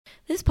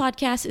This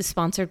podcast is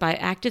sponsored by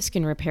Active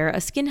Skin Repair,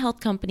 a skin health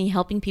company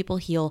helping people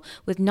heal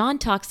with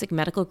non-toxic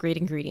medical-grade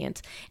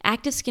ingredients.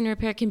 Active Skin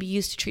Repair can be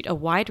used to treat a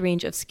wide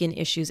range of skin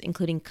issues,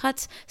 including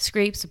cuts,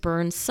 scrapes,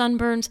 burns,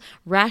 sunburns,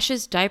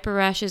 rashes, diaper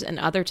rashes, and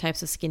other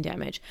types of skin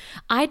damage.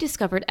 I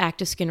discovered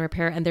Active Skin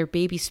Repair and their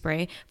baby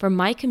spray from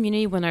my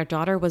community when our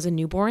daughter was a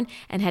newborn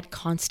and had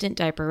constant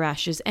diaper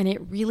rashes, and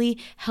it really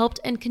helped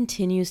and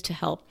continues to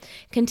help.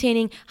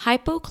 Containing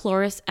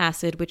hypochlorous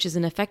acid, which is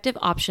an effective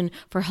option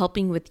for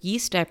helping with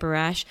yeast diaper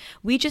rash,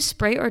 we just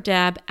spray or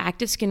dab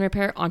Active Skin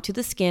Repair onto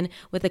the skin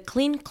with a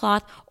clean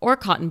cloth or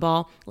cotton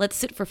ball, let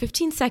sit for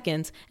 15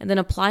 seconds, and then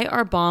apply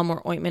our balm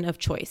or ointment of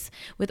choice.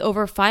 With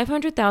over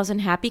 500,000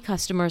 happy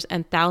customers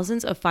and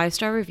thousands of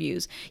 5-star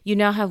reviews, you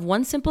now have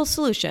one simple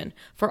solution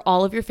for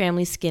all of your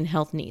family's skin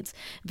health needs.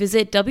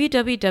 Visit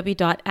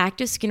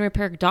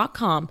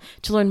www.activeskinrepair.com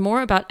to learn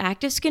more about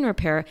Active Skin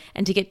Repair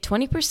and to get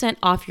 20%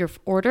 off your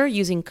order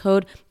using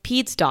code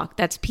PEDSDOC.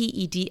 That's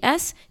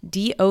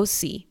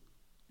PEDSDOC.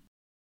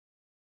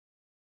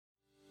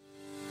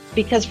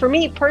 Because for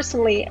me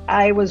personally,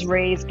 I was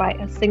raised by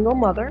a single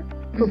mother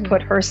who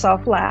put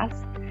herself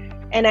last.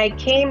 And I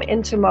came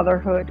into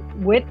motherhood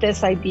with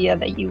this idea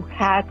that you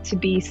had to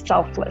be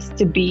selfless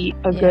to be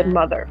a good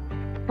mother,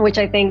 which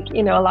I think,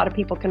 a lot of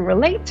people can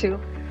relate to.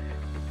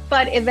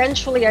 But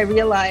eventually I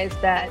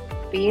realized that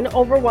being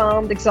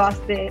overwhelmed,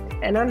 exhausted,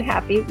 and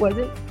unhappy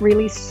wasn't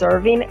really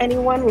serving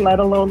anyone, let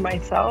alone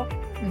myself.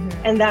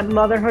 And that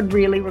motherhood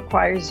really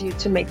requires you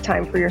to make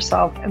time for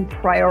yourself and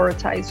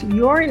prioritize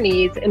your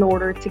needs in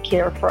order to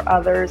care for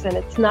others. And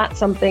it's not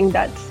something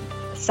that's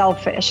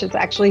selfish. It's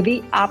actually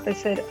the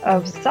opposite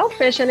of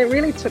selfish. And it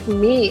really took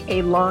me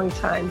a long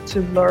time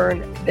to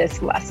learn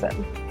this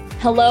lesson.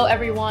 Hello,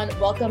 everyone.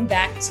 Welcome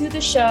back to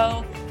the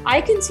show. I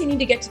continue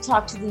to get to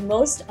talk to the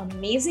most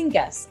amazing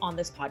guests on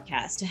this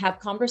podcast to have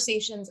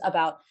conversations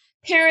about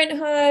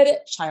parenthood,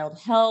 child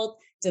health,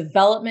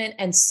 development,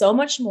 and so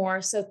much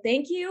more. So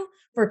thank you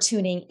for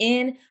tuning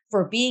in,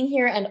 for being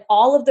here, and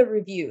all of the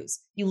reviews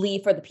you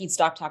leave for the Pete's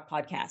Talk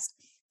podcast.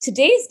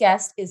 Today's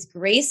guest is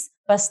Grace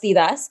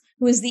Bastidas,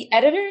 who is the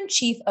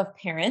editor-in-chief of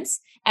Parents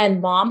and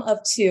mom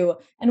of 2.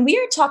 And we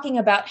are talking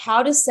about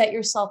how to set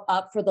yourself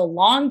up for the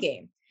long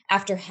game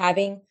after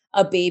having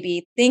a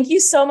baby. Thank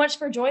you so much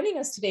for joining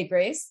us today,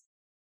 Grace.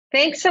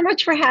 Thanks so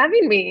much for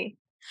having me.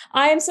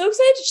 I am so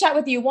excited to chat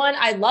with you. One,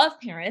 I love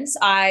Parents.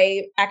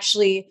 I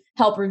actually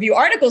help review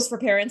articles for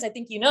Parents. I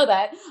think you know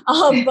that.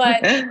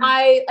 But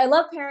I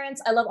love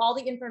Parents. I love all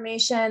the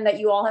information that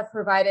you all have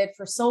provided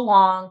for so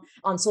long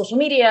on social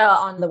media,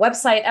 on the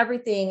website,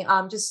 everything.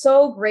 Just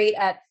so great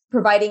at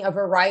providing a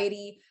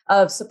variety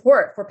of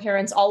support for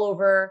parents all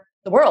over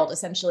the world,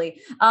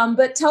 essentially.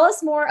 But tell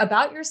us more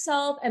about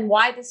yourself and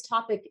why this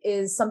topic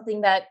is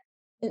something that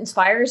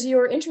inspires you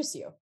or interests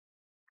you.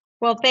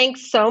 Well,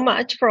 thanks so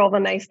much for all the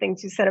nice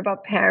things you said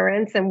about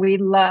Parents. And we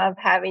love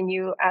having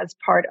you as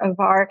part of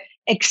our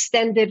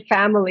extended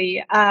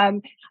family.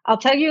 I'll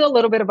tell you a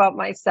little bit about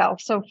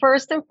myself. So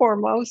first and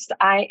foremost,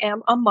 I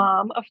am a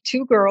mom of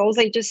 2 girls,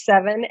 ages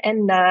 7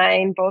 and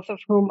 9, both of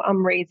whom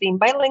I'm raising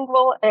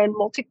bilingual and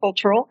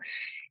multicultural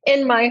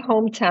in my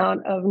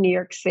hometown of New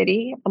York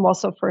City. I'm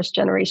also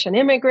first-generation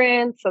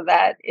immigrant, so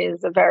that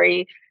is a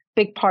very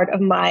big part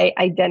of my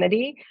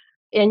identity.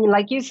 And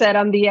like you said,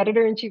 I'm the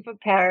editor-in-chief of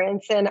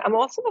Parents, and I'm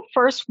also the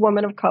first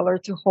woman of color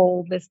to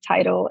hold this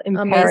title in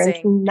Parents'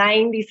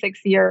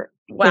 96-year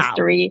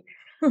history.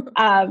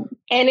 And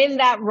in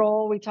that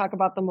role, we talk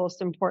about the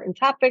most important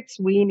topics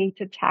we need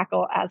to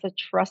tackle as a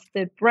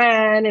trusted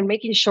brand and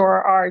making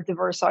sure our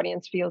diverse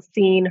audience feels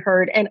seen,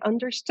 heard, and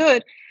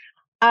understood.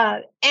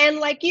 And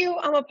like you,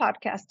 I'm a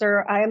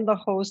podcaster. I am the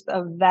host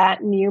of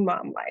That New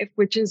Mom Life,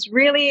 which is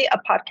really a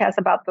podcast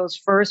about those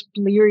first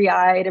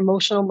bleary-eyed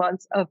emotional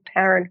months of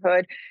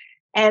parenthood.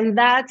 And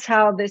that's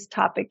how this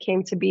topic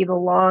came to be, the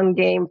long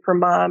game for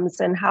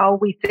moms and how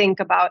we think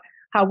about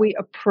how we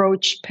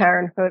approach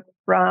parenthood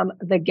from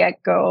the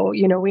get-go.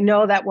 We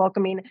know that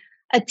welcoming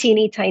a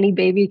teeny tiny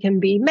baby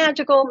can be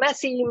magical,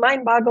 messy,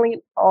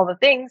 mind-boggling, all the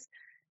things.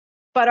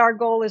 But our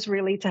goal is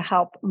really to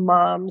help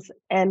moms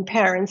and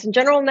parents in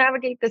general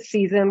navigate the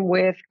season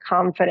with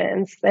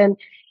confidence. And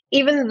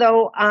even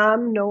though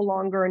I'm no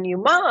longer a new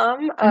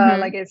mom,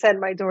 like I said,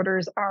 my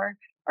daughters are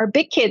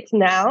big kids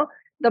now.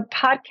 The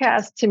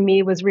podcast to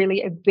me was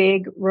really a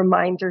big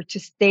reminder to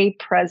stay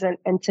present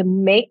and to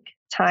make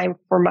time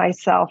for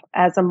myself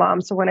as a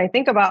mom. So when I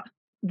think about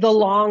the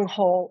long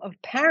haul of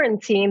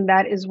parenting,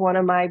 that is one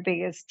of my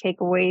biggest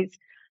takeaways.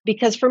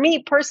 Because for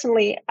me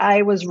personally,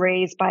 I was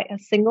raised by a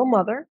single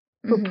mother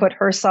who put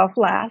herself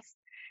last.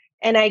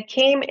 And I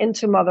came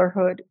into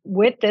motherhood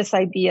with this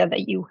idea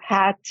that you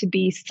had to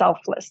be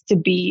selfless to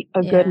be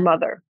a good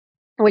mother,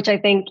 which I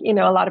think, a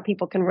lot of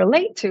people can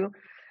relate to.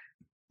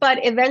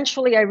 But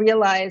eventually I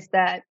realized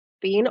that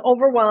being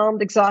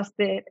overwhelmed,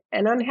 exhausted,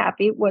 and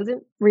unhappy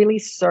wasn't really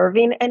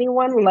serving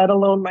anyone, let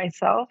alone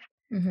myself.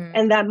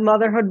 And that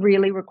motherhood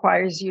really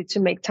requires you to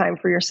make time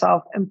for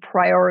yourself and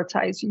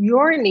prioritize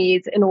your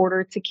needs in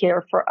order to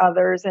care for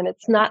others. And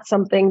it's not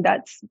something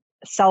that's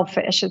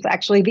selfish. It's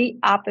actually the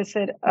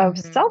opposite of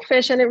Mm-hmm.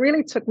 selfish. And it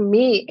really took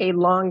me a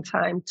long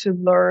time to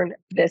learn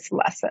this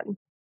lesson.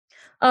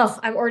 Oh,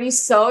 I'm already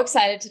so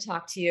excited to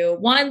talk to you.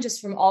 One,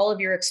 just from all of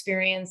your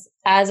experience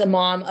as a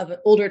mom of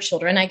older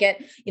children. I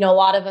get, a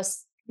lot of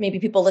us, maybe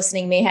people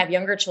listening may have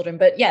younger children,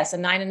 but yes, a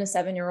 9 and a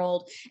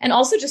 7-year-old. And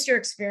also just your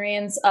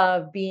experience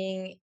of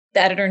being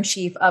the editor in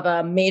chief of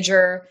a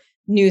major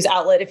news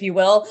outlet, if you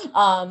will.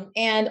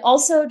 And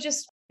also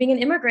just being an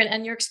immigrant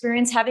and your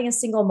experience having a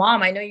single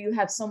mom. I know you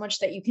have so much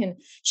that you can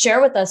share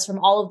with us from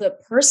all of the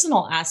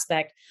personal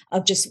aspect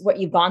of just what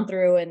you've gone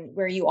through and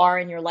where you are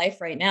in your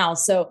life right now.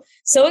 So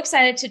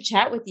excited to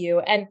chat with you.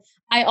 And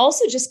I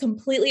also just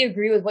completely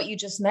agree with what you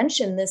just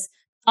mentioned, this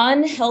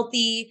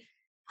unhealthy,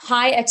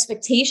 high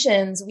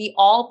expectations we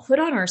all put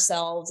on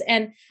ourselves.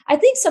 And I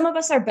think some of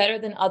us are better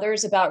than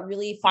others about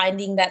really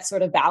finding that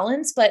sort of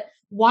balance. But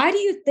why do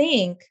you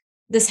think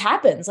this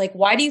happens? Like,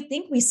 why do you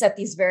think we set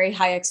these very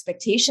high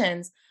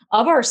expectations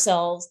of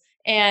ourselves?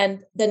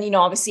 And then,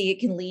 obviously it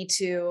can lead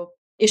to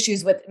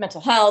issues with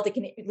mental health. It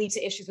can lead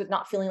to issues with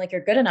not feeling like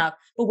you're good enough.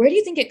 But where do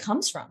you think it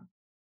comes from?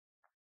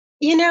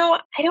 I don't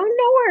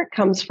know where it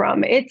comes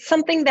from. It's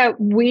something that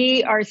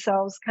we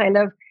ourselves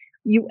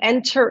you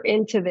enter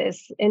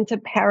into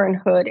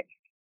parenthood.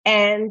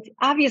 And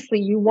obviously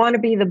you want to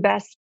be the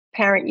best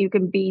parent you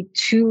can be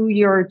to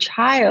your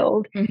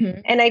child.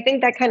 Mm-hmm. And I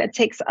think that kind of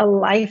takes a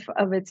life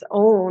of its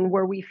own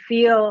where we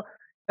feel,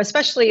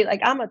 especially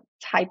like I'm a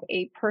type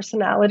A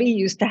personality,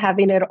 used to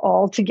having it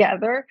all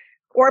together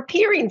or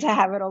appearing to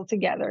have it all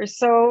together.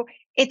 So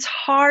it's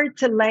hard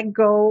to let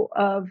go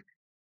of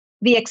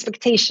the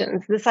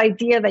expectations, this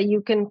idea that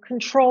you can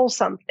control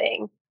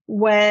something,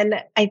 when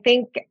I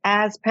think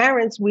as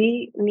parents,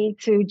 we need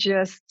to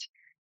just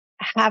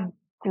have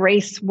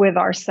grace with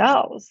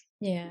ourselves.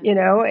 Yeah.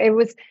 It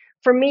was,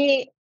 for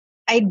me,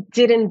 I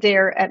didn't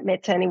dare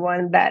admit to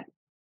anyone that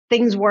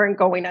things weren't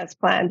going as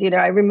planned.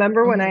 I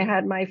remember when I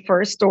had my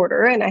first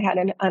daughter and I had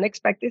an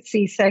unexpected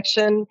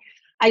C-section,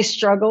 I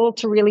struggled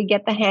to really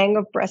get the hang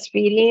of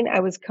breastfeeding. I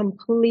was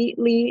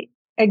completely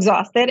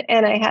exhausted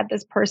and I had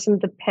this person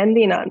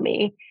depending on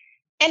me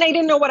and I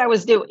didn't know what I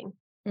was doing.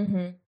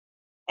 Mm-hmm.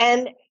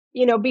 And,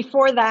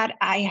 before that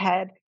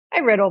I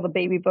read all the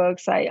baby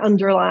books. I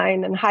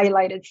underlined and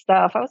highlighted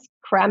stuff. I was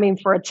cramming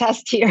for a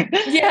test here.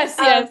 Yes.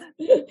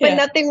 But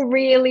nothing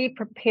really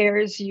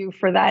prepares you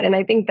for that. And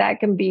I think that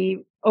can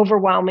be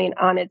overwhelming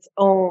on its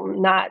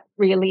own, not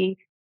really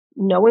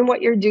knowing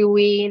what you're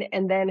doing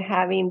and then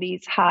having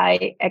these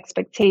high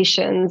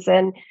expectations.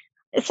 And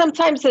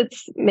sometimes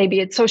maybe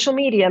it's social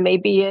media,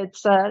 maybe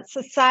it's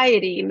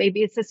society,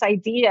 maybe it's this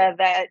idea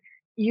that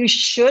you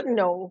should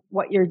know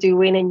what you're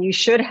doing and you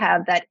should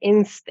have that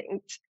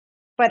instinct.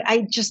 But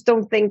I just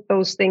don't think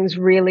those things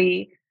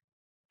really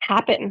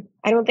happen.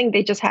 I don't think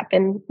they just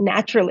happen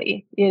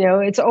naturally.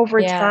 It's over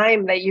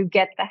time that you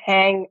get the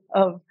hang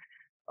of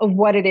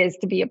what it is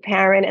to be a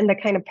parent and the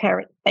kind of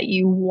parent that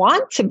you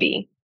want to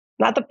be,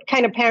 not the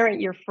kind of parent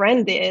your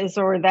friend is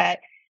or that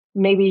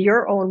maybe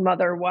your own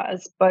mother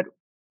was, but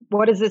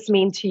what does this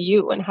mean to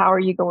you and how are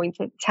you going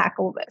to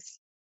tackle this?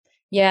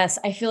 Yes,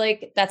 I feel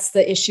like that's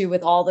the issue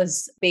with all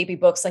those baby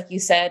books. Like you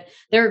said,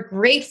 they're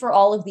great for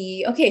all of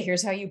the, okay,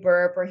 here's how you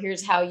burp, or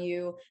here's how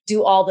you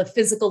do all the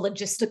physical,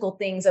 logistical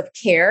things of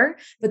care.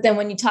 But then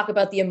when you talk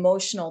about the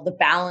emotional, the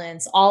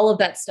balance, all of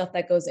that stuff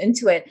that goes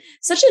into it,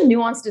 such a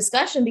nuanced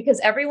discussion because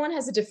everyone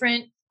has a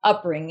different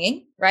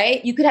upbringing,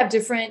 right? You could have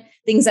different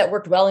things that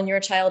worked well in your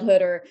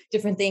childhood or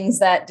different things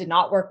that did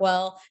not work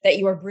well that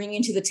you are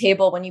bringing to the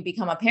table when you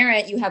become a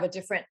parent. You have a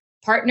different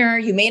partner,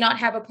 you may not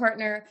have a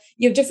partner,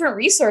 you have different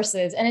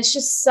resources. And it's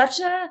just such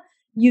a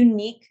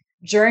unique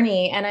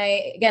journey. And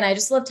I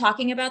just love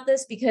talking about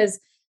this because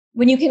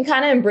when you can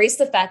kind of embrace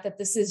the fact that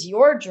this is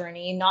your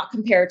journey, not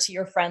compared to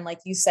your friend, like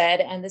you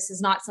said, and this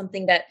is not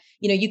something that,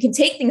 you can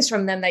take things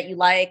from them that you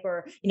like,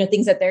 or,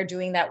 things that they're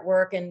doing that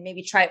work and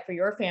maybe try it for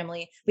your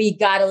family, but you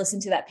got to listen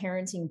to that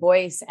parenting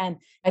voice. And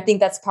I think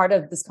that's part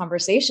of this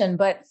conversation.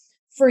 But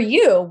for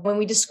you, when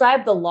we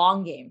describe the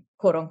long game,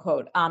 quote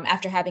unquote,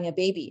 after having a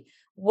baby,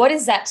 what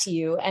is that to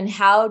you and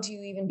how do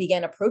you even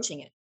begin approaching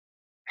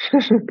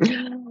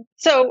it?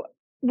 So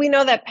we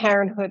know that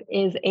parenthood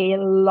is a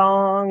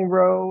long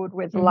road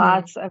with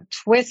lots of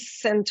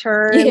twists and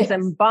turns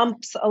and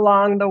bumps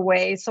along the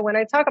way. So when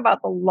I talk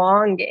about the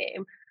long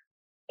game,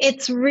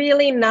 it's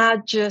really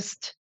not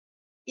just,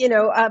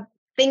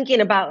 thinking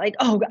about like,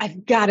 oh,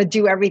 I've got to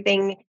do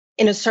everything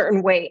in a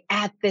certain way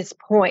at this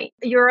point.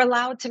 You're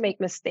allowed to make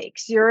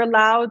mistakes. You're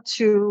allowed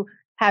to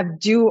have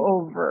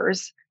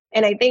do-overs.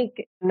 And I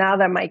think now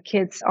that my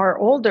kids are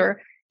older,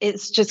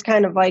 it's just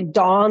kind of like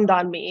dawned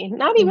on me,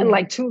 not even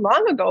like too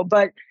long ago,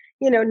 but,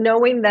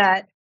 knowing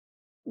that,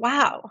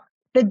 wow,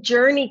 the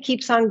journey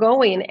keeps on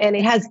going and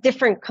it has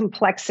different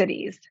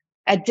complexities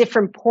at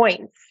different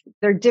points.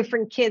 They're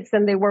different kids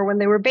than they were when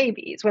they were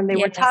babies, when they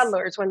were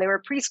toddlers, when they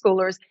were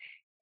preschoolers.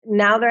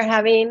 Now they're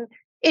having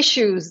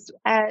issues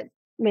at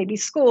maybe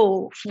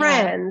school,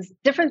 friends,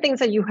 different things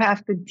that you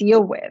have to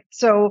deal with.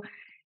 So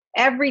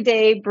every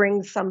day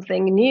brings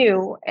something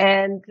new.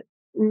 And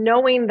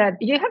knowing that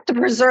you have to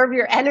preserve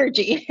your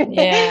energy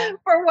Yeah.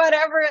 for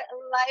whatever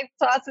life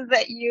tosses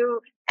at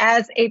you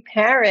as a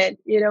parent.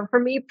 For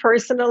me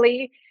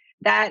personally,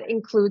 that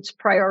includes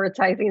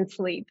prioritizing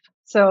sleep.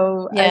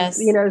 So Yes.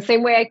 the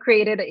same way I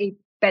created a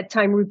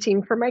bedtime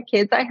routine for my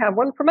kids, I have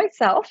one for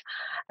myself.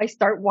 I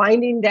start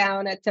winding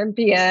down at 10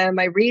 p.m.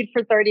 I read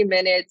for 30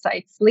 minutes.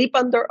 I sleep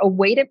under a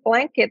weighted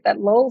blanket that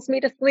lulls me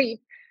to sleep.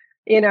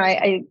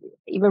 I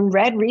even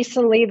read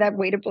recently that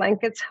weighted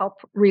blankets help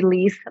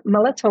release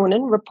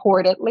melatonin,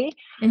 reportedly.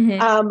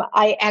 Mm-hmm.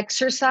 I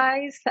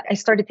exercise. I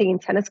started taking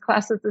tennis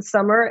classes this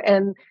summer,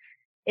 and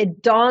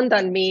it dawned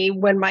on me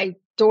when my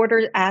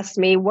daughter asked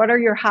me, "What are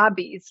your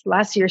hobbies?"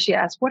 Last year, she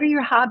asked, "What are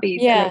your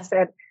hobbies?" And I Yeah.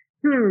 said,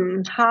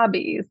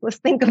 hobbies. Let's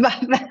think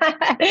about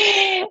that.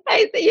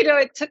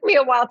 It took me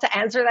a while to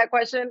answer that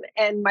question.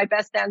 And my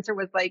best answer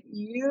was like,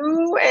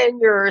 "You and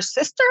your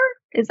sister?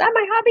 Is that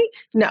my hobby?"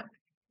 No.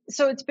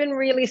 So it's been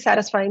really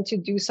satisfying to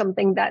do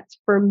something that's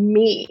for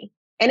me.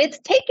 And it's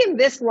taken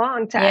this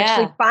long to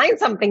actually Yeah. find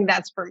something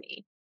that's for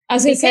me. I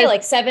was going to say Because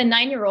like 7,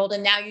 9-year-old.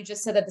 And now you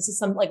just said that this is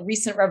some like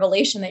recent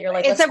revelation that you're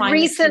like, it's let's a find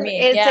this for recent, me.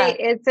 it's a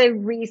Yeah. it's a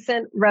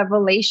recent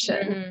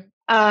revelation.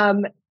 Mm-hmm.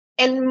 Um,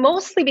 and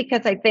mostly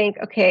because I think,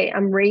 okay,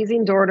 I'm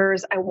raising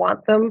daughters. I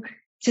want them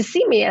to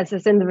see me as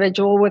this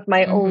individual with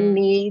my own Mm-hmm.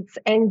 needs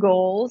and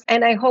goals.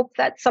 And I hope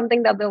that's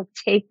something that they'll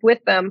take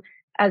with them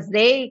as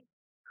they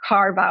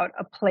carve out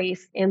a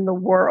place in the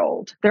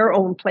world, their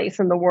own place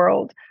in the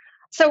world.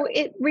 So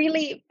it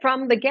really,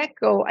 from the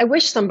get-go, I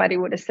wish somebody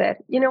would have said,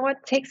 you know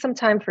what, take some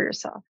time for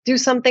yourself. Do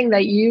something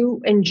that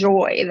you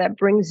enjoy, that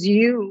brings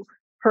you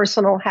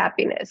personal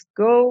happiness.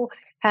 Go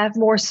have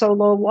more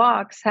solo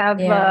walks,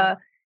 Yeah.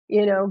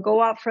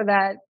 go out for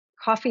that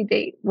coffee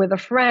date with a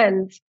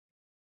friend.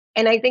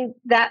 And I think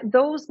that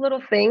those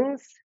little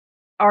things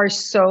are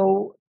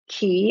so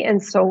key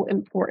and so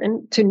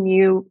important to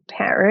new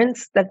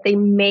parents, that they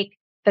make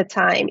the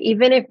time,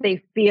 even if they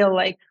feel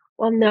like,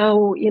 well,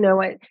 no,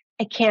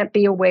 I can't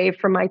be away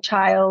from my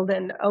child.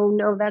 And oh,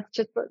 no, that's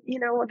just,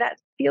 that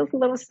feels a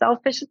little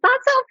selfish. It's not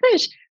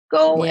selfish.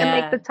 Go and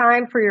make the Yeah.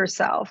 time for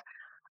yourself.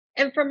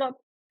 And from a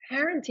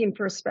parenting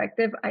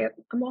perspective,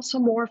 I'm also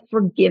more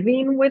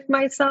forgiving with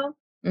myself.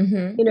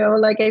 Mm-hmm.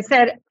 Like I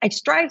said, I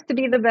strive to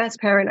be the best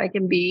parent I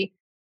can be,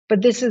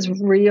 but this is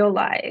real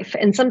life.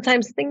 And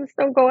sometimes things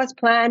don't go as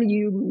planned.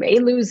 You may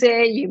lose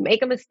it, you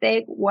make a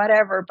mistake,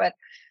 whatever. But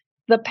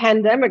the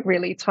pandemic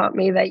really taught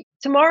me that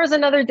tomorrow's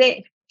another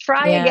day.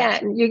 Try Yeah.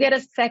 again. You get a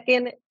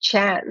second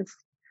chance.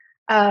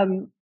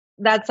 Um,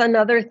 that's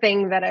another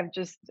thing that I've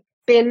just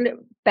been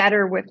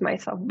better with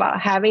myself about,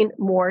 having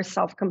more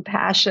self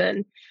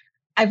compassion.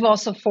 I've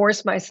also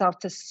forced myself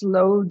to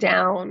slow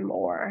down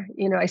more.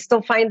 I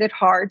still find it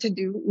hard to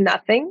do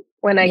nothing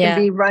when I can Yeah.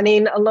 be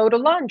running a load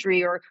of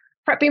laundry or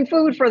prepping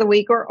food for the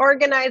week or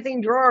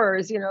organizing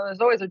drawers. There's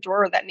always a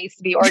drawer that needs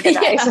to be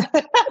organized.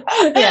 Yeah.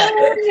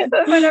 Yeah.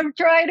 But I'm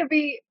trying to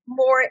be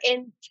more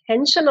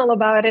intentional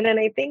about it. And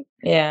I think,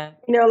 Yeah.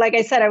 like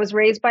I said, I was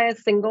raised by a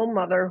single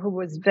mother who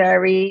was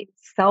very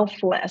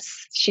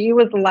selfless. She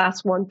was the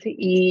last one to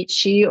eat.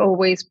 She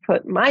always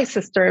put my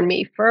sister and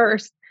me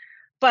first.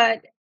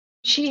 But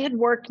she had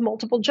worked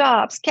multiple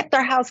jobs, kept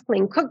our house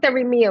clean, cooked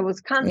every meal,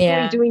 was constantly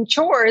Yeah. doing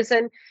chores.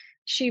 And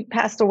she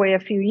passed away a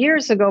few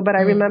years ago, but I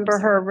I'm remember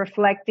her sorry.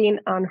 reflecting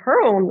on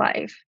her own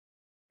life.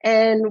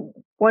 And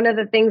one of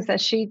the things that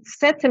she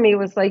said to me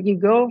was like, you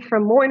go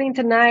from morning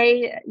to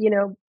night,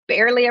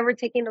 barely ever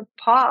taking a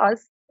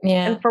pause.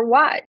 Yeah. And for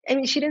what? I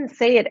mean, she didn't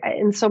say it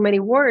in so many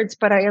words,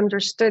 but I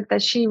understood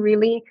that she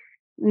really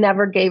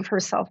never gave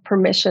herself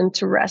permission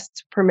to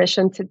rest,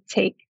 permission to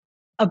take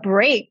a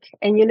break.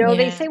 And they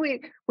Yeah. say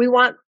we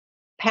want,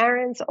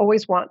 parents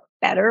always want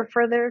better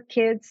for their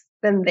kids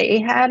than they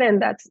had,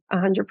 and that's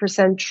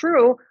 100%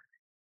 true.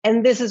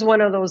 And this is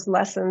one of those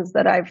lessons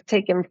that I've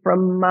taken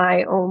from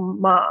my own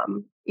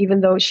mom,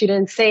 even though she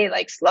didn't say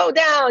like, slow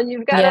down,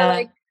 you've got to Yeah.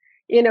 like,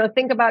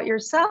 think about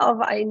yourself.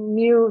 I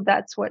knew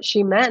that's what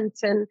she meant.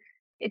 And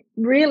it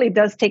really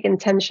does take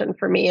intention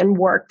for me and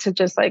work to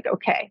just like,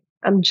 okay,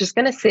 I'm just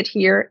going to sit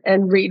here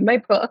and read my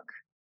book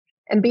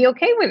and be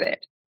okay with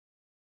it.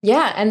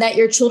 Yeah. And that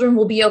your children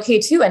will be okay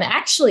too. And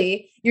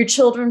actually, your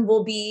children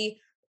will be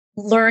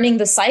learning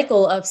the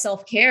cycle of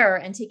self-care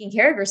and taking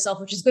care of yourself,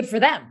 which is good for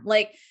them.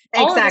 Like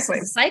all of this Exactly.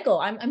 is a cycle.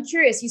 I'm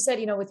curious. You said,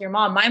 with your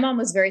mom, my mom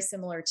was very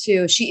similar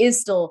too. She is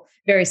still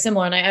very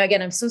similar. And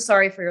again, I'm so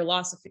sorry for your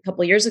loss a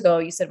couple of years ago.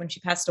 You said when she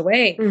passed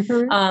away.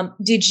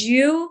 Mm-hmm. Did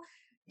you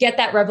get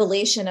that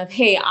revelation of,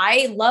 hey,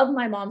 I love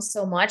my mom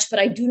so much, but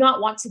I do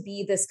not want to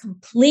be this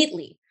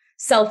completely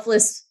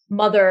selfless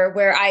mother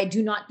where I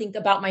do not think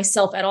about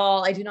myself at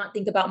all. I do not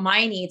think about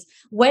my needs.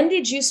 When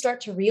did you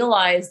start to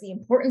realize the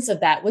importance of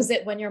that? Was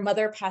it when your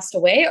mother passed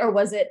away, or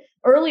was it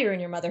earlier in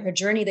your motherhood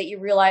journey that you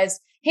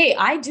realized, hey,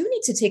 I do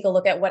need to take a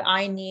look at what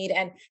I need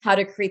and how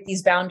to create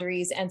these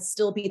boundaries and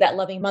still be that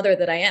loving mother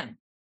that I am?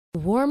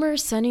 Warmer,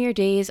 sunnier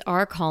days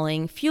are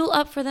calling. Fuel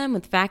up for them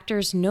with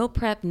Factor's no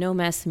prep, no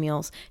mess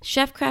meals.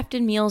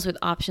 Chef-crafted meals with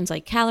options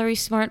like Calorie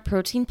Smart,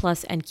 Protein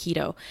Plus, and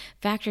Keto.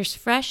 Factor's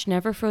fresh,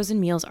 never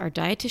frozen meals are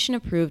dietitian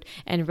approved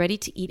and ready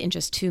to eat in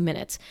just 2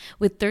 minutes.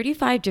 With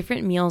 35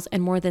 different meals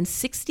and more than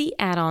 60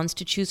 add-ons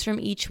to choose from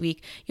each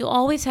week, you'll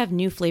always have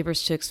new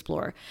flavors to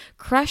explore.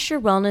 Crush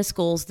your wellness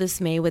goals this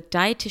May with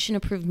dietitian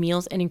approved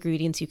meals and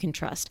ingredients you can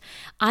trust.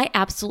 I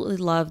absolutely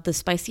love the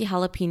spicy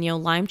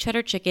jalapeno lime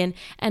cheddar chicken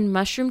and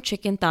mushroom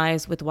chicken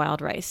thighs with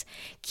wild rice.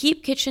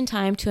 Keep kitchen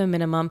time to a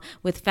minimum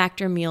with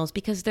Factor meals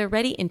because they're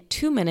ready in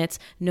 2 minutes,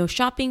 no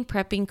shopping,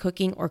 prepping,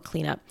 cooking, or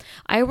cleanup.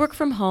 I work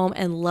from home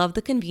and love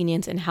the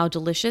convenience and how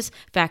delicious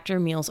Factor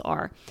meals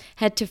are.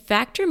 Head to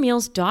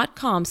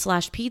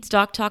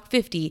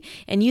factormeals.com/PedsDocTalk50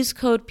 and use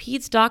code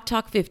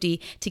PedsDocTalk50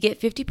 to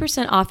get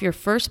 50% off your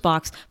first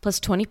box plus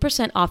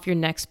 20% off your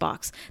next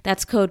box.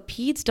 That's code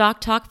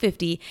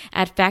PedsDocTalk50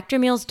 at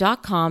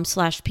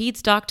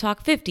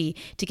factormeals.com/PedsDocTalk50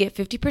 to get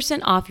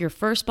 50% off your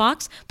first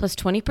box plus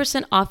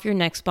 20% off your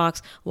next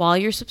box while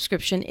your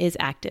subscription is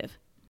active.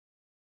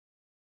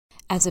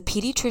 As a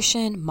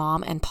pediatrician,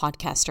 mom, and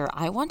podcaster,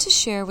 I want to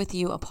share with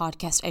you a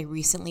podcast I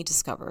recently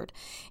discovered.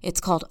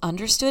 It's called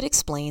Understood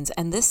Explains,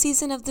 and this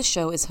season of the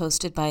show is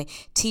hosted by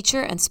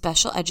teacher and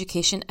special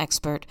education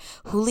expert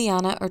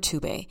Juliana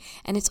Urtube,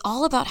 and it's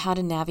all about how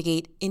to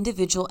navigate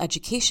individual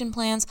education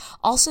plans,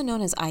 also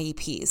known as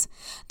IEPs.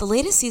 The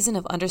latest season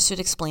of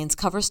Understood Explains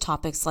covers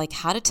topics like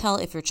how to tell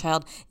if your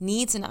child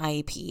needs an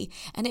IEP,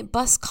 and it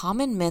busts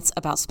common myths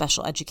about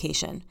special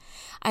education.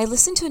 I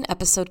listened to an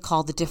episode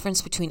called The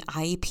Difference Between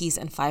IEPs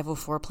and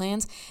 504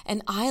 plans,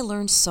 and I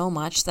learned so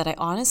much that I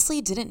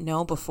honestly didn't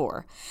know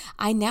before.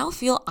 I now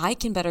feel I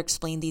can better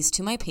explain these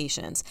to my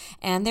patients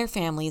and their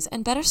families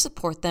and better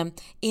support them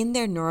in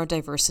their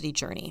neurodiversity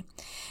journey.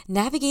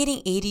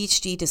 Navigating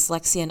ADHD,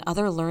 dyslexia, and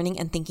other learning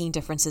and thinking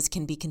differences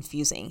can be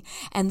confusing,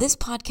 and this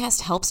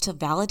podcast helps to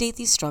validate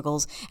these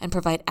struggles and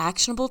provide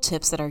actionable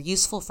tips that are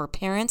useful for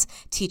parents,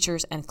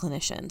 teachers, and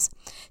clinicians.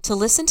 To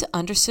listen to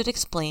Understood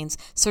Explains,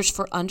 search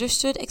for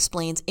Understood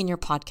Explains in your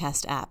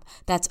podcast app.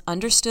 That's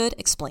Understood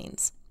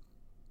Explains.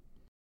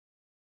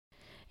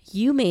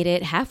 You made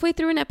it halfway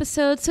through an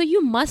episode, so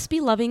you must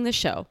be loving the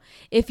show.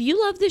 If you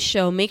love the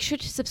show, make sure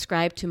to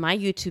subscribe to my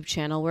YouTube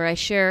channel where I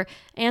share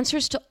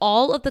answers to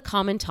all of the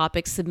common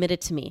topics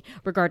submitted to me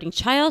regarding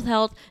child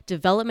health,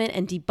 development,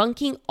 and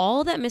debunking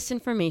all that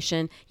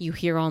misinformation you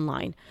hear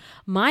online.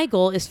 My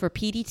goal is for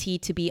PDT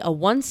to be a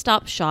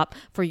one-stop shop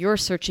for your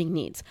searching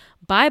needs.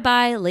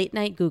 Bye-bye late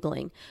night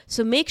Googling.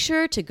 So make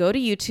sure to go to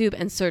YouTube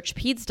and search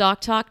Peds Doc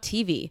Talk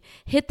TV.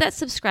 Hit that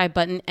subscribe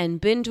button and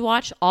binge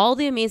watch all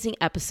the amazing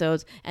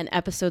episodes and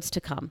episodes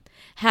to come.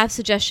 Have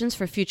suggestions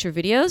for future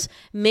videos?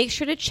 Make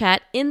sure to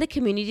chat in the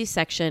community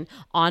section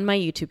on my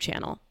YouTube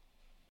channel.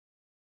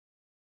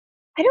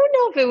 I don't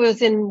know if it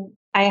was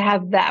I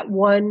have that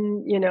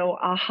one,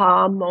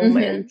 aha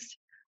moment.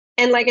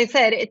 And like I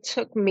said, it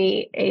took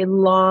me a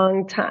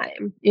long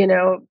time,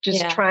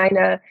 just trying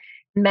to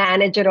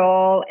manage it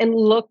all and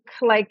look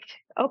like,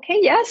 okay,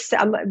 yes,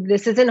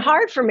 this isn't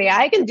hard for me.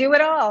 I can do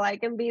it all. I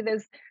can be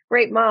this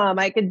great mom.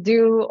 I could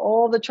do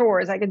all the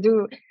chores. I could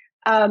do,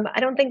 I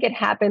don't think it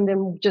happened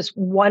in just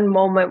one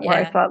moment where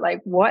I thought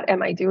like, what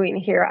am I doing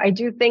here? I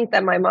do think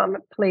that my mom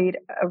played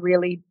a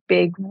really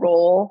big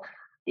role.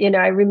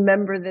 I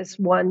remember this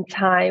one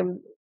time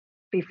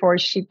before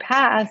she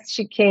passed,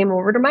 she came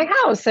over to my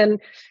house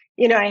and,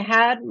 I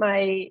had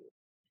my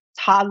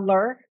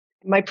toddler,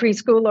 my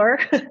preschooler,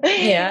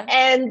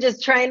 and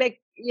just trying to,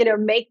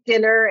 make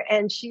dinner.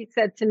 And she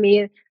said to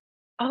me,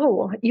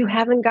 "Oh, you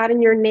haven't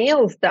gotten your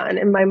nails done."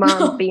 And my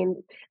mom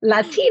being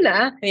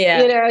Latina,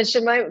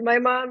 my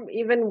mom,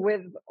 even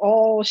with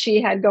all she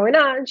had going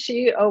on,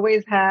 she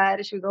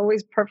was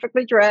always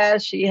perfectly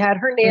dressed. She had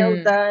her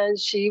nails done.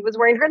 She was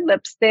wearing her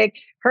lipstick,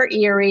 her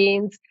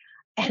earrings.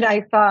 And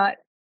I thought,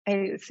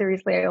 I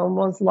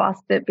almost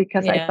lost it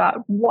because I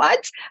thought,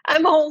 what?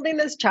 I'm holding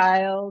this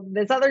child.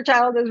 This other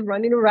child is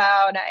running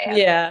around.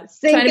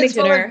 Sink is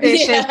full of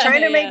dishes,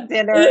 trying to make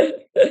dinner.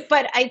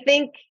 But I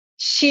think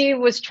she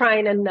was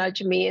trying to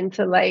nudge me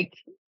into like,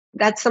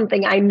 that's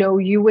something I know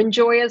you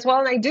enjoy as well.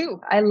 And I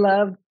do. I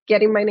love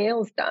getting my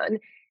nails done.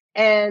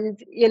 And,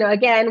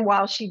 again,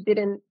 while she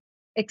didn't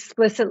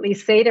explicitly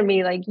say to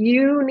me, like,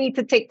 you need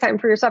to take time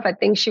for yourself, I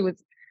think she was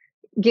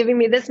giving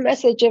me this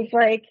message of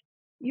like,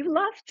 you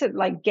love to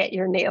like get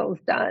your nails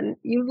done.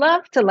 You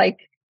love to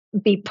like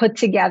be put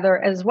together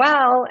as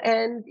well.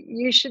 And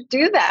you should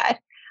do that.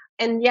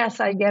 And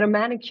yes, I get a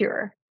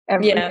manicure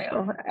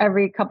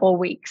every couple of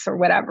weeks or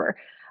whatever.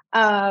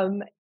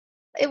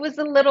 It was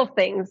the little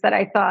things that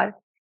I thought,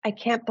 I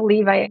can't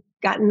believe I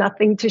got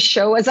nothing to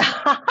show as a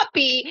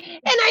hobby. And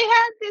I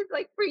had this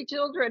like 3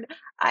 children.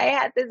 I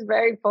had this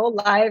very full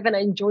life and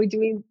I enjoy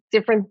doing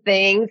different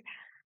things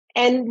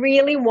and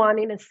really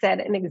wanting to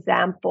set an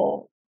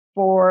example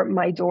for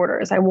my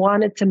daughters. I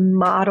wanted to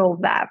model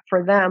that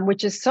for them,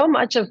 which is so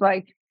much of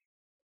like,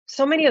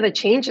 so many of the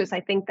changes I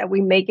think that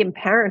we make in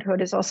parenthood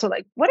is also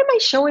like, what am I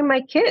showing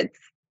my kids?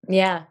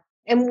 Yeah.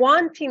 and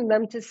wanting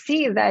them to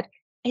see that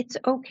it's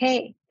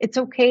okay. It's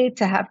okay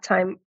to have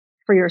time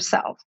for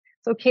yourself.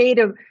 It's okay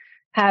to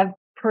have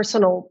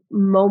personal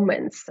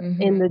moments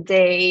in the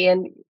day.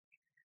 And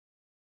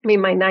I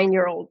mean, my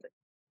 9-year-old,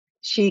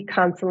 she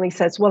constantly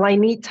says, well, I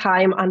need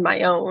time on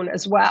my own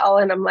as well.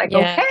 And I'm like,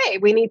 Yeah. okay,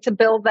 we need to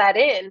build that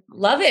in.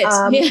 Love it.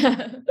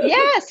 Yeah.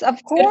 Yes, of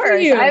Good for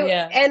course. you.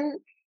 Yeah. And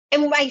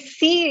I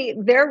see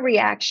their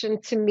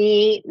reaction to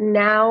me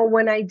now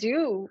when I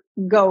do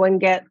go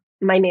and get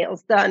my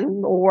nails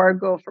done or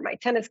go for my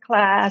tennis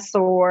class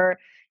or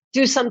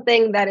do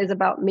something that is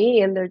about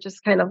me. And they're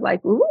just kind of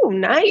like, ooh,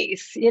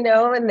 nice,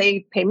 and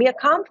they pay me a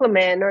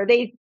compliment or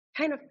they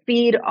kind of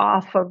feed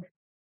off of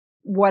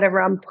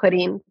whatever I'm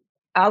putting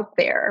out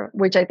there,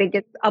 which I think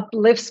it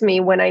uplifts me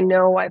when I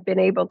know I've been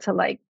able to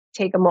like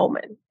take a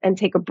moment and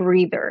take a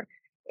breather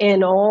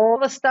in all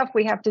the stuff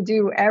we have to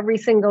do every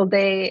single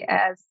day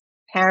as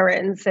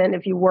parents. And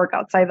if you work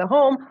outside the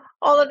home,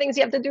 all the things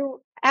you have to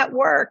do at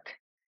work.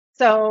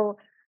 So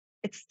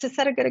it's to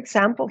set a good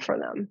example for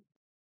them.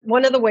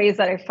 One of the ways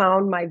that I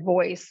found my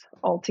voice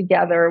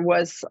altogether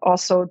was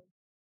also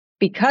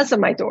because of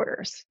my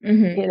daughters,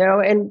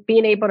 and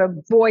being able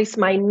to voice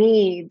my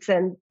needs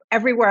and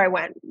everywhere I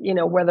went,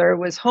 whether it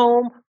was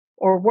home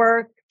or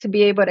work, to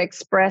be able to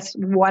express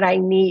what I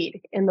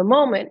need in the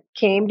moment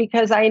came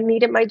because I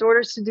needed my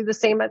daughters to do the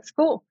same at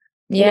school.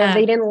 Yeah. If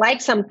they didn't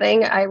like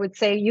something, I would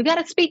say, you got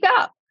to speak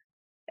up.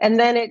 And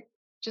then it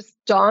just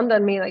dawned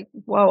on me like,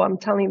 whoa, I'm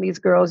telling these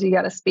girls, you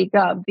got to speak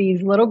up.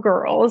 These little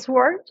girls who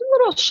are a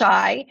little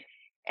shy,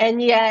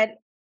 and yet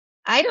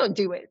I don't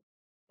do it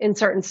in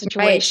certain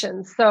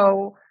situations. Right.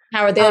 So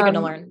how are they going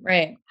to learn?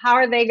 Right. How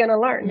are they going to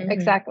learn?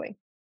 Exactly.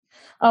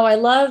 Oh, I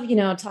love,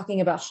 talking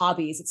about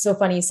hobbies. It's so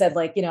funny you said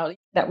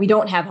that we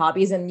don't have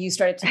hobbies and you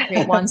started to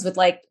create ones with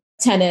like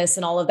tennis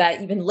and all of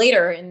that even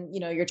later in,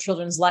 your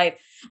children's life.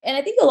 And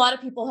I think a lot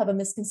of people have a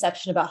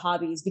misconception about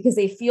hobbies because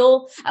I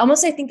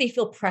think they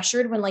feel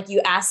pressured when like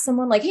you ask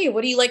someone like, hey,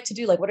 what do you like to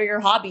do? Like, what are your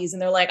hobbies?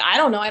 And they're like, I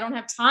don't know. I don't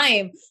have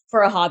time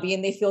for a hobby.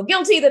 And they feel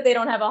guilty that they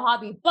don't have a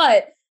hobby.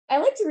 But I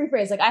like to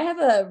rephrase, like I have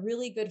a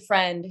really good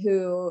friend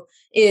who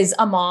is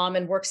a mom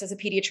and works as a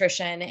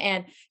pediatrician,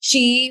 and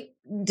she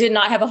did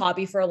not have a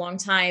hobby for a long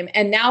time.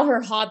 And now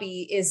her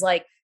hobby is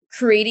like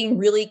creating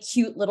really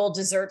cute little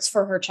desserts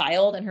for her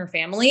child and her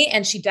family.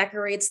 And she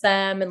decorates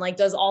them and like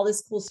does all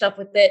this cool stuff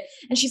with it.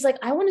 And she's like,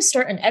 I want to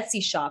start an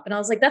Etsy shop. And I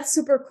was like, that's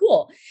super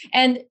cool.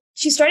 And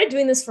she started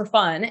doing this for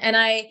fun. And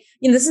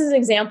this is an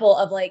example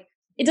of like,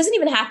 it doesn't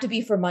even have to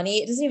be for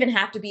money. It doesn't even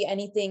have to be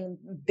anything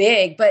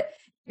big, but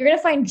you're going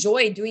to find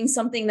joy doing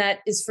something that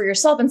is for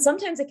yourself. And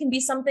sometimes it can be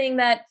something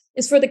that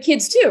is for the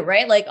kids too,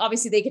 right? Like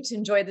obviously they get to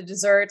enjoy the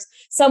desserts.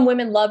 Some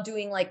women love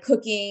doing like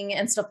cooking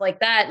and stuff like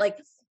that. Like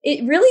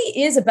it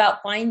really is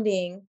about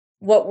finding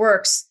what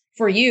works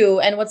for you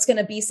and what's going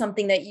to be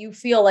something that you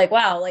feel like,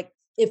 wow, like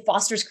it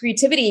fosters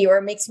creativity or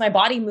it makes my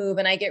body move.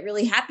 And I get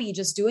really happy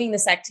just doing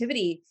this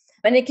activity.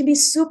 And it can be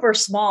super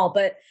small,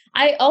 but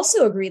I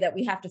also agree that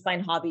we have to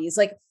find hobbies.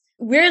 Like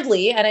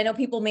weirdly, and I know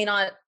people may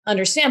not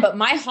understand, but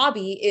my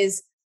hobby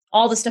is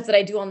all the stuff that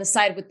I do on the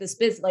side with this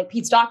business, like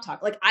Pete's Doc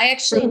Talk. Like I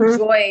actually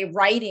enjoy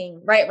writing,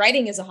 right?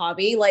 Writing is a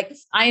hobby. Like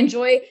I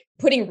enjoy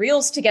putting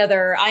reels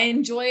together. I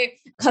enjoy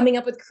coming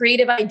up with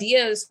creative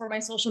ideas for my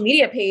social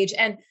media page.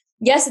 And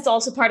yes, it's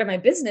also part of my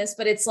business,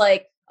 but it's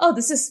like, oh,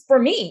 this is for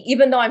me,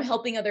 even though I'm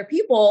helping other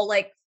people,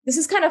 like this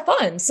is kind of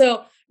fun.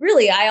 So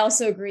really, I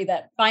also agree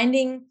that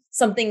finding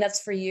something that's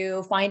for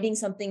you, finding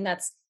something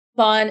that's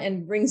fun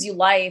and brings you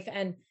life,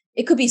 and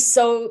it could be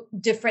so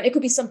different. It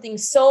could be something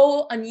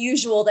so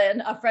unusual that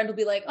a friend will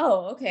be like,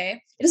 oh,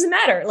 okay. It doesn't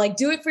matter. Like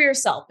do it for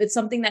yourself. It's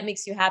something that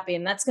makes you happy.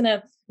 And that's going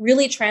to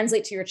really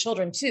translate to your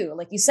children too.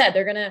 Like you said,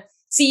 they're going to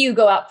see you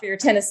go out for your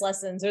tennis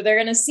lessons, or they're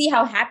going to see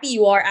how happy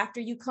you are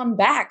after you come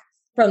back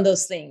from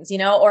those things,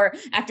 or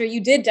after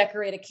you did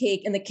decorate a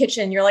cake in the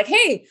kitchen, you're like,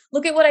 hey,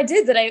 look at what I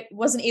did that I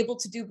wasn't able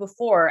to do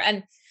before.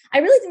 And I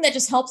really think that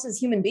just helps as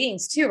human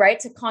beings too, right?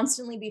 To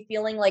constantly be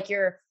feeling like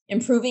you're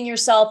improving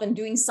yourself and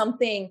doing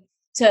something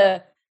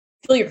to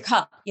fill your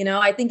cup.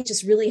 I think it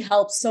just really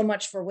helps so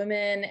much for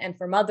women and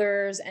for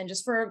mothers and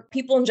just for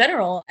people in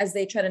general as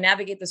they try to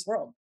navigate this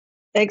world.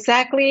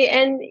 Exactly.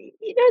 And,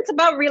 it's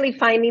about really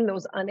finding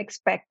those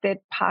unexpected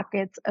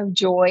pockets of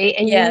joy.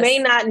 And you may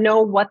not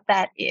know what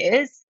that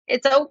is.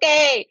 It's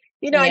okay.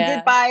 I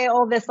did buy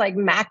all this like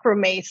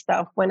macrame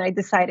stuff when I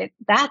decided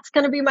that's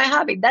going to be my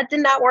hobby. That did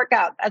not work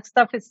out. That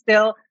stuff is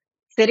still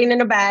sitting in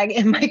a bag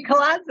in my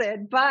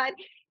closet. But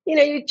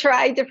you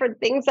try different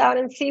things out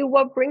and see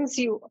what brings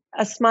you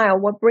a smile,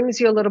 what brings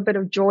you a little bit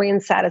of joy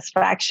and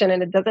satisfaction.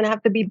 And it doesn't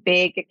have to be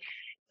big.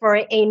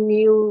 For a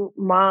new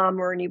mom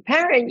or a new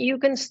parent, you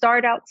can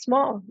start out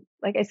small.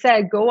 Like I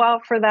said, go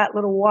out for that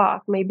little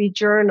walk, maybe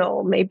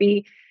journal,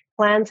 maybe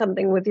plan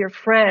something with your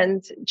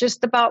friends,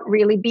 just about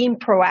really being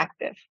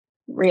proactive,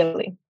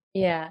 really.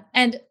 Yeah.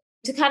 And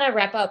to kind of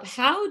wrap up,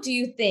 how do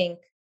you think,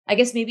 I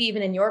guess maybe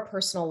even in your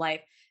personal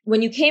life,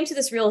 when you came to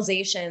this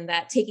realization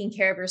that taking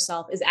care of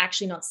yourself is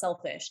actually not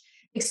selfish,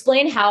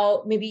 explain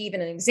how, maybe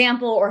even an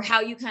example, or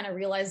how you kind of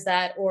realized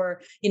that,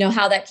 or,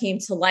 how that came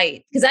to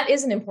light? Because that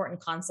is an important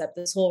concept,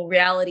 this whole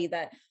reality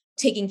that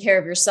taking care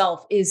of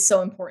yourself is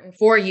so important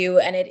for you,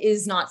 and it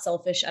is not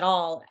selfish at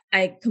all.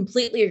 I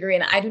completely agree.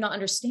 And I do not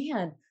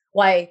understand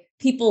why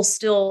people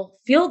still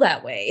feel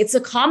that way. It's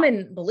a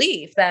common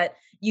belief that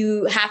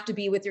you have to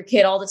be with your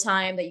kid all the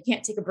time, that you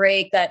can't take a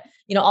break, that,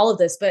 all of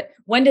this. But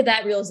when did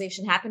that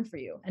realization happen for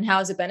you, and how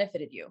has it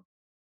benefited you?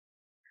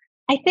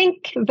 I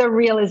think the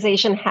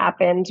realization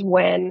happened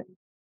when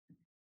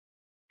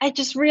I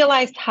just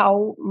realized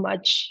how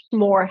much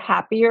more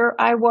happier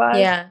I was.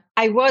 Yeah.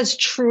 I was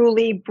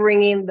truly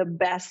bringing the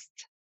best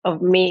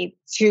of me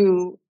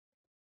to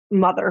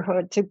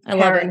motherhood, to I love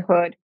it.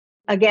 parenthood.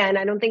 Again,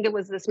 I don't think it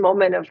was this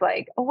moment of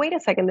like, oh, wait a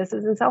second, this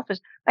isn't selfish.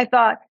 I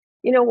thought,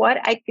 you know what?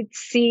 I could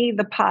see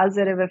the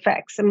positive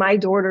effects. And my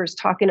daughter's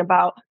talking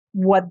about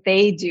what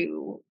they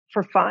do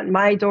for fun.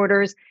 My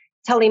daughter's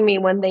telling me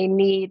when they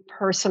need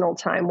personal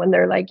time, when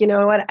they're like, you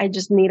know what? I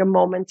just need a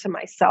moment to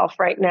myself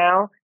right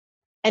now.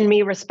 And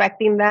me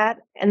respecting that.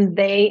 And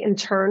they in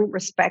turn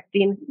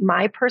respecting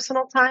my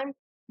personal time.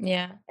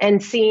 Yeah.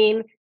 And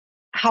seeing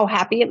how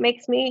happy it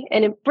makes me.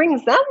 And it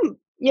brings them,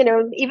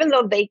 even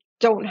though they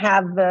don't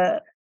have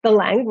the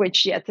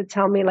language yet to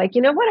tell me, like,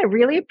 you know what, I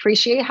really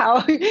appreciate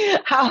how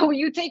how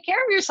you take care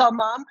of yourself,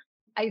 Mom.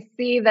 I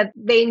see that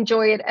they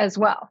enjoy it as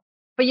well.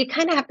 But you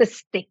kind of have to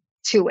stick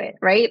to it,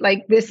 right?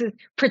 Like, this is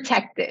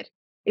protected.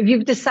 If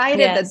you've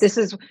decided that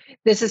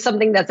this is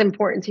something that's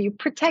important to you,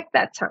 protect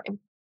that time.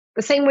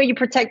 The same way you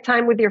protect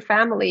time with your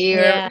family,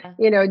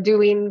 or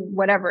doing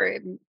whatever,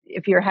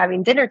 if you're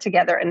having dinner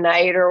together at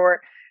night,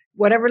 or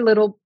whatever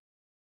little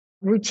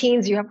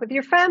routines you have with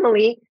your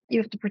family,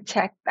 you have to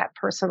protect that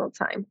personal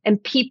time.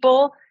 And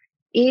people,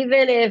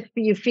 even if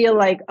you feel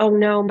like, oh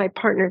no, my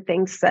partner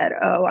thinks that,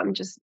 oh, I'm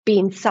just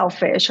being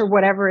selfish or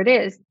whatever it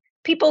is,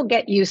 people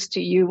get used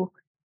to you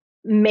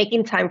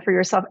making time for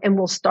yourself and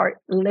will start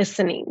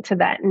listening to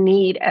that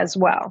need as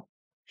well.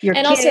 Your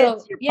and kids,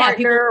 also, your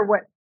partner, or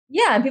what.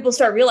 Yeah. And people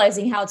start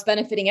realizing how it's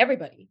benefiting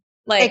everybody.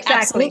 Like, Exactly.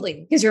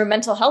 Absolutely. Because your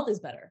mental health is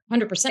better.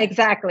 100%.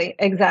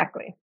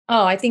 Exactly.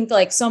 Oh, I think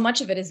like so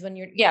much of it is when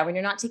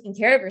you're not taking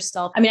care of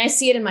yourself. I mean, I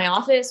see it in my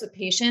office with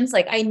patients.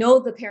 Like, I know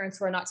the parents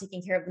who are not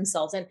taking care of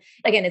themselves. And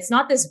again, it's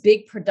not this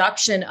big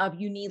production of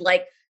you need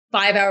like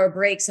 5-hour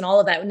breaks and all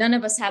of that. None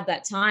of us have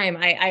that time.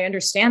 I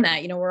understand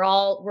that, we're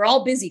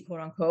all busy,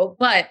 quote unquote,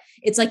 but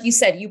it's like you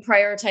said, you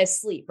prioritize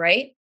sleep,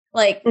 right?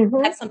 Like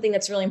that's something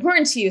that's really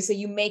important to you. So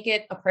you make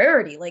it a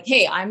priority. Like,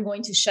 hey, I'm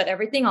going to shut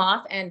everything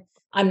off, and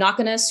I'm not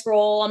going to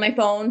scroll on my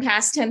phone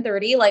past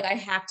 10:30. Like, I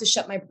have to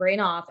shut my brain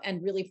off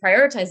and really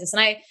prioritize this.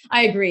 And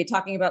I agree,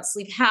 talking about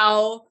sleep,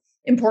 how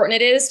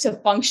important it is to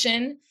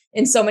function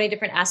in so many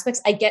different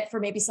aspects. I get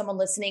for maybe someone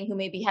listening who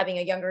may be having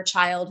a younger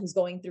child who's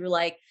going through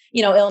like,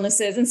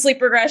 illnesses and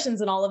sleep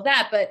regressions and all of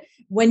that. But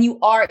when you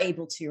are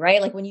able to,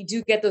 right? Like when you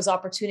do get those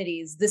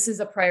opportunities, this is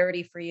a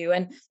priority for you.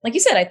 And like you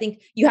said, I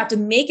think you have to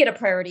make it a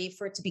priority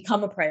for it to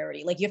become a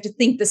priority. Like you have to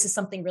think, this is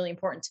something really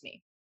important to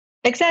me.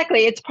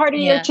 Exactly. It's part of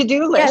your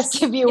to-do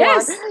list, if you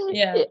want.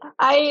 Yeah.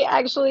 I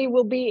actually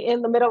will be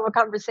in the middle of a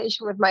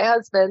conversation with my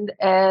husband,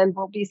 and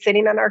we'll be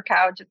sitting on our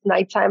couch. It's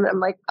nighttime. And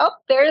I'm like, oh,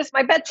 there's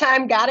my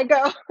bedtime. Gotta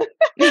go.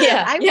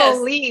 Yeah. I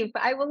will leave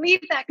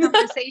that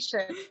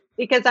conversation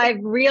because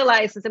I've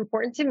realized it's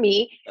important to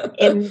me.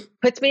 It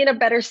puts me in a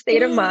better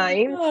state of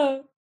mind.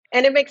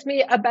 And it makes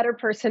me a better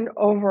person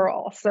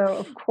overall. So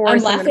of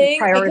course I'm going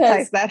to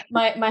prioritize that.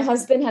 My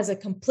husband has a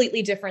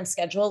completely different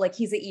schedule. Like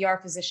he's an ER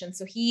physician.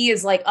 So he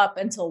is like up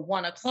until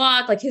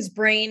 1:00. Like his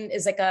brain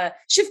is like a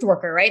shift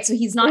worker, right? So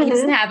he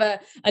doesn't have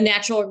a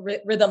natural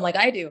rhythm like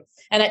I do.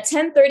 And at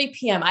 10:30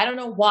 PM, I don't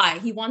know why,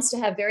 he wants to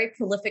have very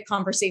prolific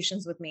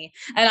conversations with me.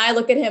 And I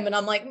look at him and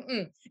I'm like,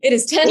 it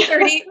is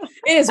 10:30.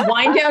 It is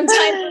wind down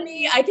time for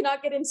me. I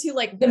cannot get into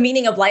like the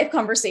meaning of life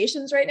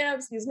conversations right now.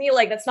 Excuse me.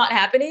 Like that's not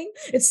happening.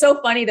 It's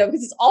so funny though,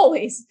 because it's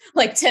always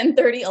like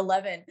 10:30,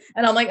 11.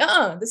 And I'm like,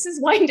 this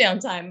is wind down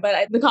time.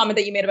 But the comment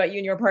that you made about you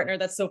and your partner,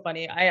 that's so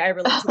funny. I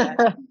relate to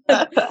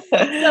that.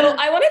 So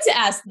I wanted to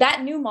ask,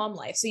 that New Mom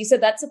Life. So you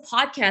said that's a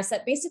podcast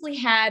that basically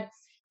had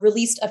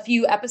released a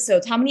few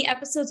episodes. How many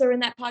episodes are in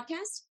that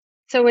podcast?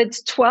 So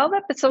it's 12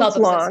 episodes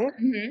long.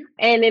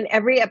 And in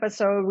every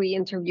episode, we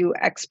interview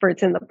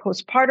experts in the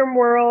postpartum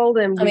world,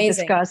 and we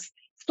discuss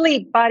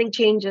sleep, body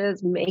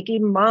changes,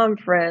 making mom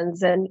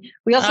friends. And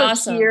we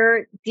also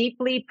hear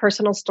deeply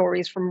personal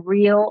stories from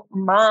real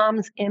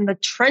moms in the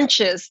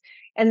trenches.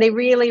 And they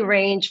really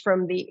range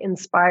from the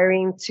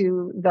inspiring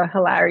to the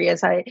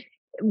hilarious.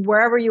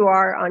 Wherever you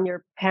are on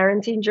your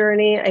parenting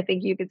journey, I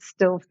think you could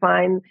still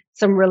find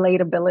some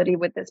relatability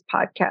with this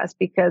podcast,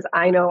 because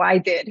I know I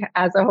did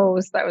as a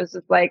host. I was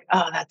just like,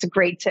 oh, that's a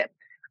great tip.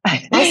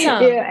 Awesome.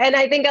 And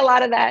I think a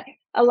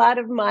lot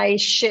of my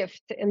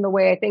shift in the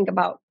way I think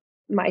about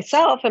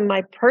myself and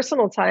my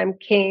personal time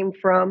came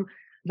from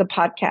the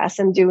podcast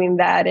and doing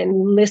that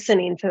and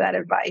listening to that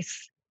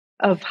advice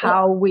of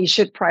how we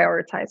should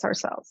prioritize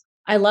ourselves.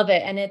 I love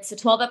it. And it's a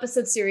 12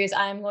 episode series.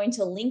 I'm going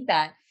to link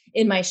that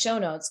in my show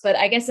notes. But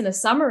I guess in a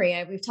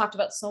summary, we've talked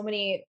about so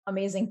many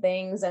amazing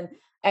things, and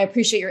I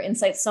appreciate your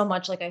insights so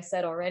much. Like I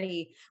said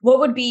already, what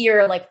would be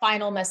your like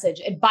final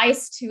message,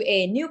 advice to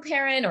a new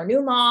parent or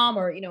new mom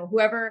or,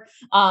 whoever,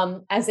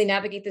 as they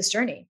navigate this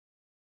journey?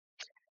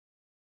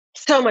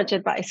 So much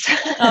advice.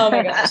 Oh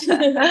my gosh.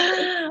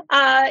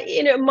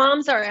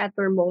 Moms are at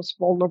their most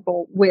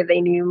vulnerable with a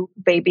new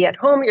baby at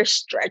home. You're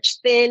stretched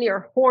thin,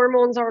 your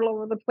hormones are all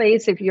over the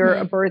place if you're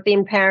a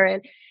birthing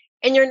parent,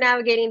 and you're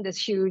navigating this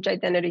huge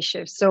identity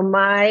shift. So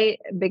my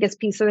biggest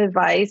piece of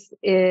advice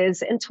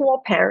is, and to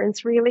all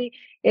parents really,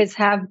 is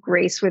have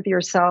grace with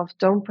yourself.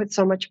 Don't put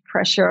so much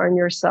pressure on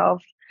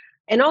yourself.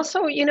 And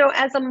also,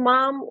 as a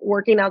mom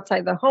working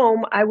outside the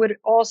home, I would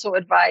also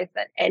advise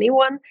that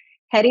anyone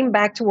heading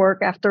back to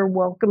work after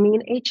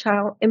welcoming a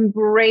child,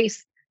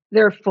 embrace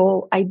their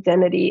full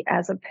identity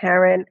as a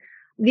parent.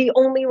 The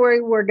only way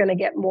we're going to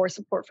get more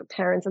support for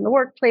parents in the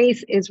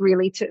workplace is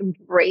really to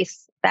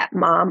embrace that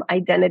mom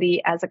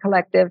identity as a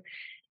collective.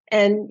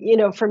 And,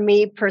 for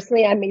me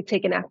personally, I may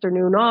take an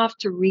afternoon off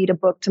to read a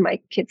book to my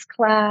kids'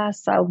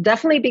 class. I'll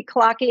definitely be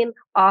clocking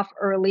off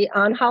early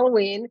on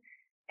Halloween.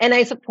 And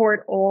I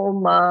support all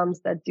moms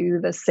that do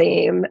the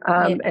same.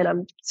 And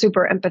I'm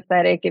super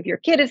empathetic if your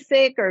kid is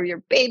sick or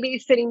your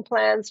babysitting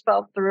plans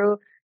fell through,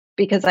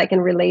 because I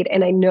can relate.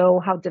 And I know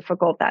how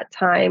difficult that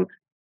time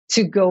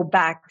to go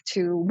back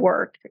to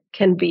work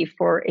can be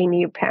for a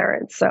new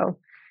parent. So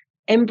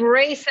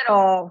embrace it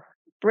all.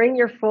 Bring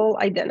your full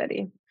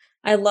identity.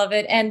 I love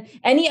it. And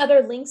any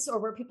other links or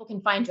where people can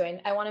find you?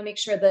 I want to make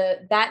sure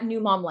That New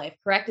Mom Life,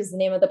 correct, is the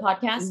name of the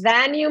podcast?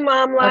 That New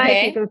Mom Life.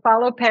 Okay. You can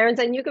follow parents,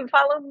 and you can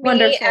follow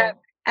me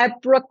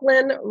at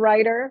Brooklyn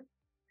Writer.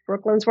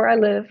 Brooklyn's where I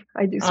live.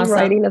 I do some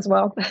writing as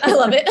well. I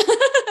love it.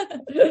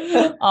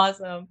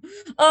 Awesome.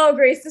 Oh,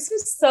 Grace, this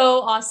was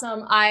so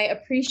awesome. I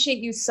appreciate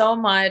you so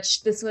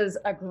much. This was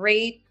a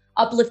great,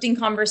 uplifting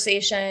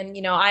conversation.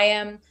 I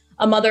am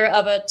a mother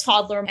of a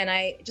toddler, and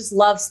I just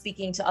love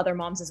speaking to other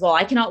moms as well.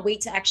 I cannot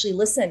wait to actually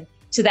listen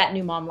to That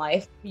New Mom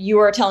Life. You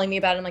were telling me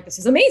about it. I'm like, this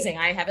is amazing.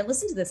 I haven't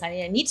listened to this.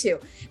 I need to.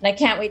 And I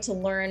can't wait to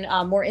learn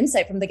more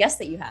insight from the guests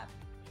that you have.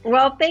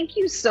 Well, thank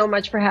you so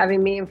much for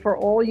having me and for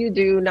all you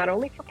do, not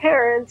only for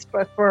parents,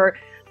 but for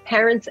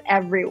parents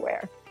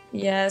everywhere.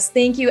 Yes,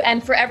 thank you.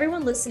 And for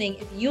everyone listening,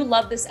 if you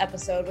love this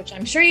episode, which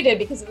I'm sure you did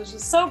because it was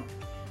just so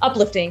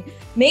uplifting,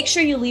 make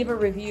sure you leave a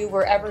review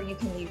wherever you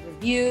can leave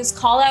reviews.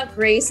 Call out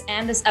Grace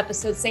and this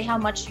episode. Say how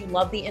much you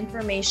love the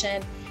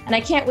information. And I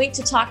can't wait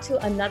to talk to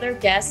another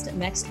guest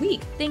next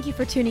week. Thank you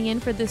for tuning in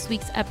for this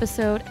week's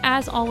episode.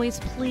 As always,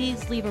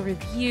 please leave a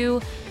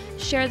review.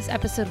 Share this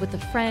episode with a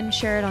friend.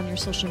 Share it on your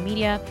social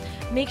media.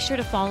 Make sure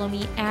to follow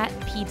me at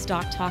Peds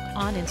Doc Talk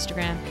on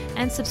Instagram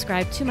and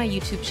subscribe to my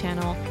YouTube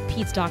channel,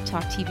 Peds Doc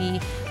Talk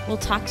TV. We'll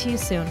talk to you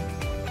soon.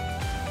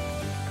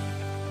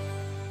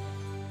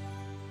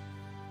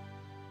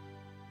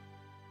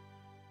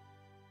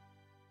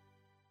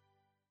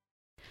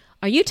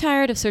 Are you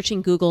tired of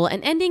searching Google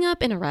and ending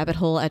up in a rabbit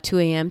hole at 2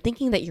 a.m.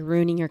 thinking that you're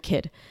ruining your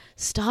kid?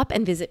 Stop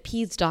and visit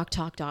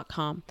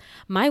pedsdoctalk.com.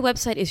 My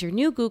website is your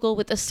new Google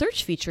with a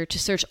search feature to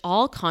search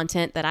all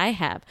content that I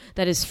have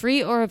that is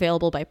free or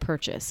available by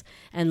purchase.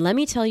 And let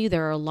me tell you,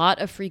 there are a lot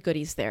of free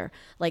goodies there,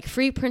 like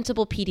free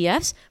printable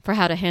PDFs for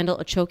how to handle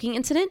a choking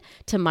incident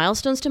to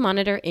milestones to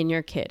monitor in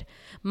your kid.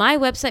 My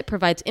website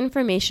provides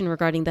information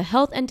regarding the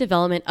health and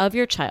development of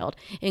your child,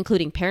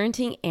 including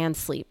parenting and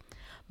sleep.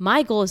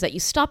 My goal is that you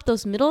stop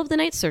those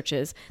middle-of-the-night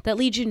searches that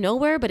lead you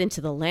nowhere but into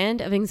the land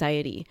of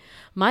anxiety.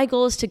 My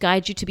goal is to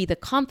guide you to be the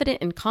confident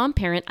and calm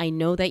parent I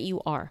know that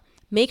you are.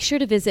 Make sure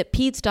to visit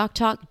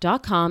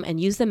pedsdoctalk.com and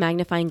use the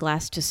magnifying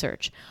glass to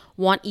search.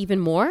 Want even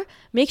more?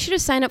 Make sure to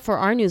sign up for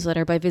our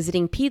newsletter by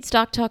visiting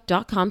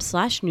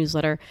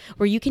pedsdoctalk.com/newsletter,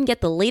 where you can get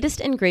the latest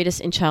and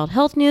greatest in child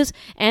health news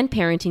and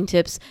parenting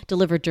tips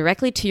delivered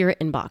directly to your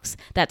inbox.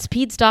 That's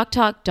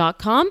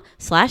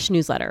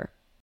pedsdoctalk.com/newsletter.